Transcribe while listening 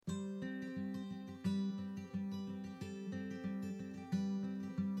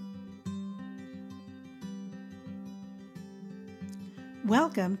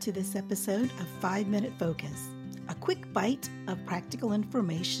Welcome to this episode of 5-Minute Focus, a quick bite of practical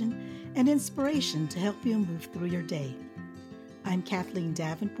information and inspiration to help you move through your day. I'm Kathleen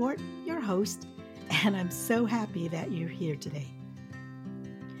Davenport, your host, and I'm so happy that you're here today.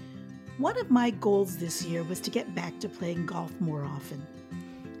 One of my goals this year was to get back to playing golf more often.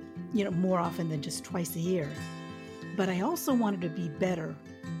 More often than just twice a year. But I also wanted to be better.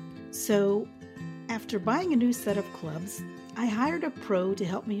 So after buying a new set of clubs, I hired a pro to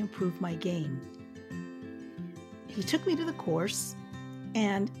help me improve my game. He took me to the course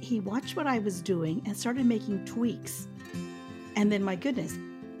and he watched what I was doing and started making tweaks. And then, my goodness,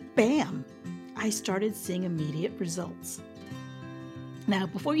 bam, I started seeing immediate results. Now,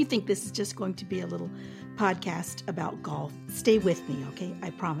 before you think this is just going to be a little podcast about golf, stay with me, okay? I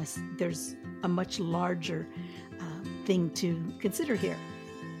promise there's a much larger thing to consider here.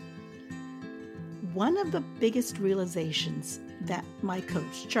 One of the biggest realizations that my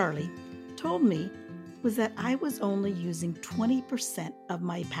coach, Charlie, told me was that I was only using 20% of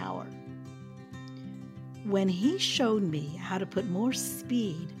my power. When he showed me how to put more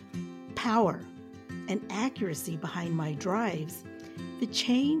speed, power, and accuracy behind my drives, the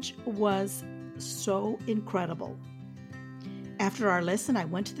change was so incredible. After our lesson, I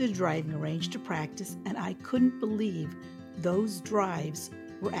went to the driving range to practice, and I couldn't believe those drives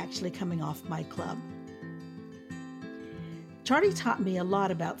were actually coming off my club. Charlie taught me a lot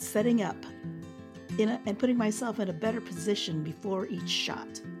about setting up and putting myself in a better position before each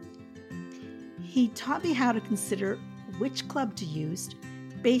shot. He taught me how to consider which club to use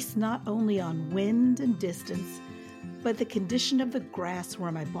based not only on wind and distance, but the condition of the grass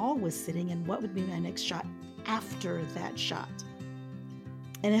where my ball was sitting and what would be my next shot after that shot.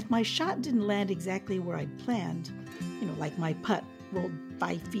 And if my shot didn't land exactly where I'd planned, like my putt rolled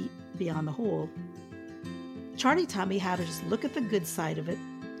 5 feet beyond the hole, Charlie taught me how to just look at the good side of it,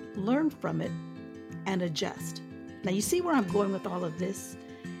 learn from it, and adjust. Now, you see where I'm going with all of this?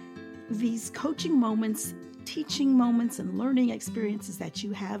 These coaching moments, teaching moments, and learning experiences that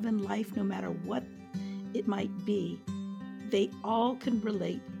you have in life, no matter what it might be, they all can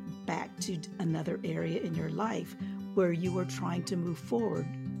relate back to another area in your life where you are trying to move forward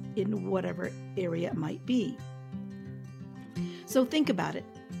in whatever area it might be. So think about it.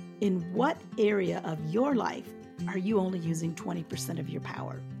 In what area of your life are you only using 20% of your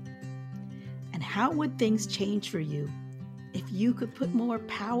power? And how would things change for you if you could put more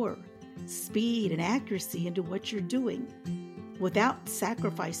power, speed, and accuracy into what you're doing without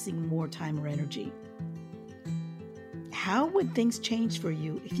sacrificing more time or energy? How would things change for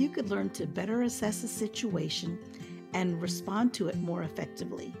you if you could learn to better assess a situation and respond to it more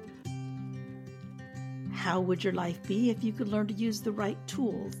effectively? How would your life be if you could learn to use the right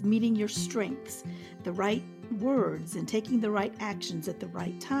tools, meeting your strengths, the right words, and taking the right actions at the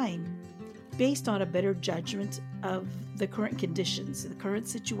right time based on a better judgment of the current conditions, the current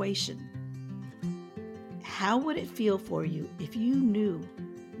situation? How would it feel for you if you knew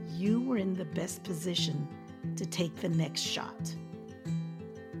you were in the best position to take the next shot?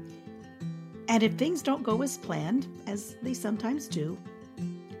 And if things don't go as planned, as they sometimes do,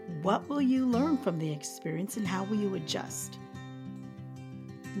 what will you learn from the experience and how will you adjust?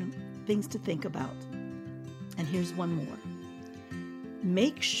 Things to think about. And here's one more.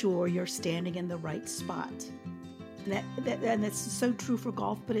 Make sure you're standing in the right spot. And that's so true for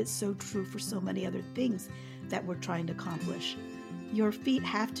golf, but it's so true for so many other things that we're trying to accomplish. Your feet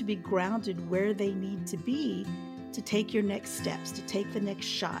have to be grounded where they need to be to take your next steps, to take the next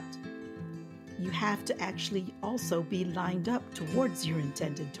shot. You have to actually also be lined up towards your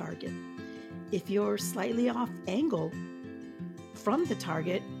intended target. If you're slightly off angle from the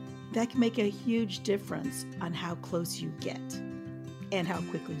target, that can make a huge difference on how close you get and how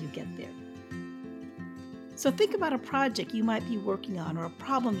quickly you get there. So think about a project you might be working on, or a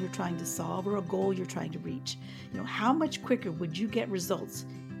problem you're trying to solve, or a goal you're trying to reach. How much quicker would you get results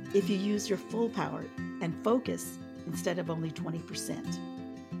if you use your full power and focus instead of only 20%?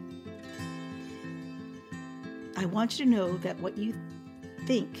 I want you to know that what you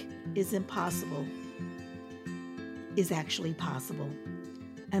think is impossible is actually possible.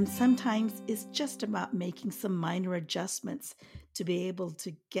 And sometimes it's just about making some minor adjustments to be able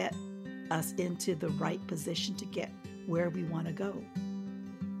to get us into the right position to get where we want to go.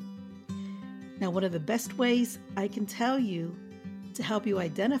 Now, one of the best ways I can tell you to help you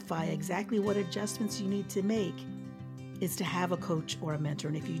identify exactly what adjustments you need to make is to have a coach or a mentor.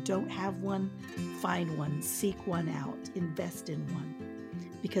 And if you don't have one, find one, seek one out, invest in one,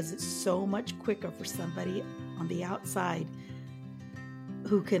 because it's so much quicker for somebody on the outside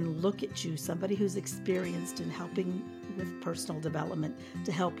who can look at you, somebody who's experienced in helping with personal development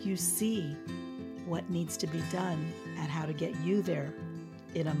to help you see what needs to be done and how to get you there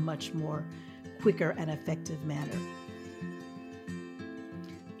in a much more quicker and effective manner.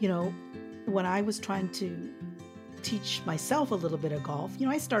 You know, when I was trying to teach myself a little bit of golf,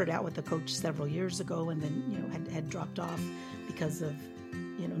 I started out with a coach several years ago and then, had dropped off because of,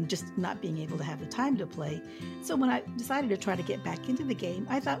 just not being able to have the time to play. So when I decided to try to get back into the game,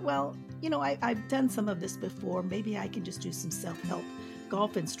 I thought, well, I've done some of this before. Maybe I can just do some self-help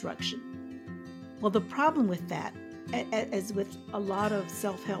golf instruction. Well, the problem with that, as with a lot of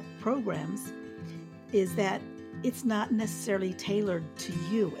self-help programs, is that it's not necessarily tailored to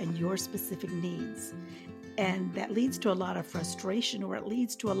you and your specific needs. And that leads to a lot of frustration, or it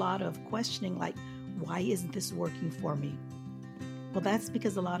leads to a lot of questioning, like, why isn't this working for me? Well, that's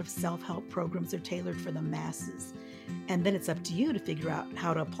because a lot of self-help programs are tailored for the masses. And then it's up to you to figure out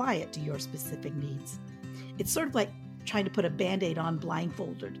how to apply it to your specific needs. It's sort of like trying to put a Band-Aid on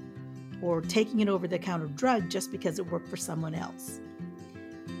blindfolded, or taking an over-the-counter drug just because it worked for someone else.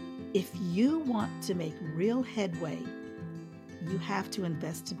 If you want to make real headway, you have to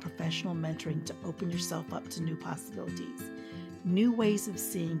invest in professional mentoring to open yourself up to new possibilities, new ways of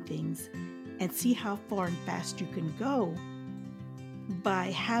seeing things, and see how far and fast you can go by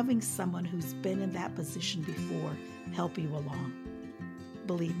having someone who's been in that position before help you along.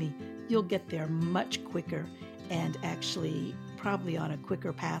 Believe me, you'll get there much quicker, and actually probably on a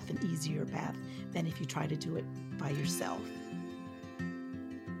quicker path, an easier path, than if you try to do it by yourself.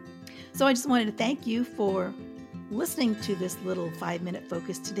 So I just wanted to thank you for listening to this little 5-minute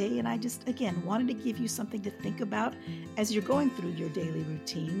focus today. And I just, again, wanted to give you something to think about as you're going through your daily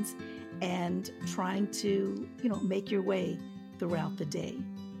routines and trying to, make your way throughout the day.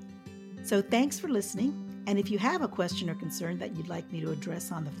 So thanks for listening. And if you have a question or concern that you'd like me to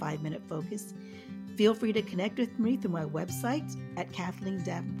address on the 5-minute focus, feel free to connect with me through my website at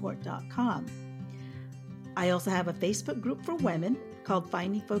KathleenDavenport.com. I also have a Facebook group for women called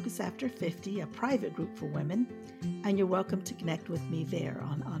Finding Focus After 50, a private group for women, and you're welcome to connect with me there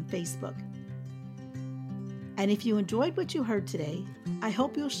on Facebook. And if you enjoyed what you heard today, I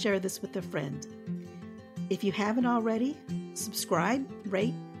hope you'll share this with a friend. If you haven't already, subscribe,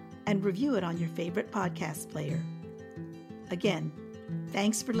 rate, and review it on your favorite podcast player. Again,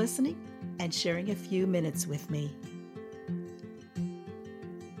 thanks for listening and sharing a few minutes with me.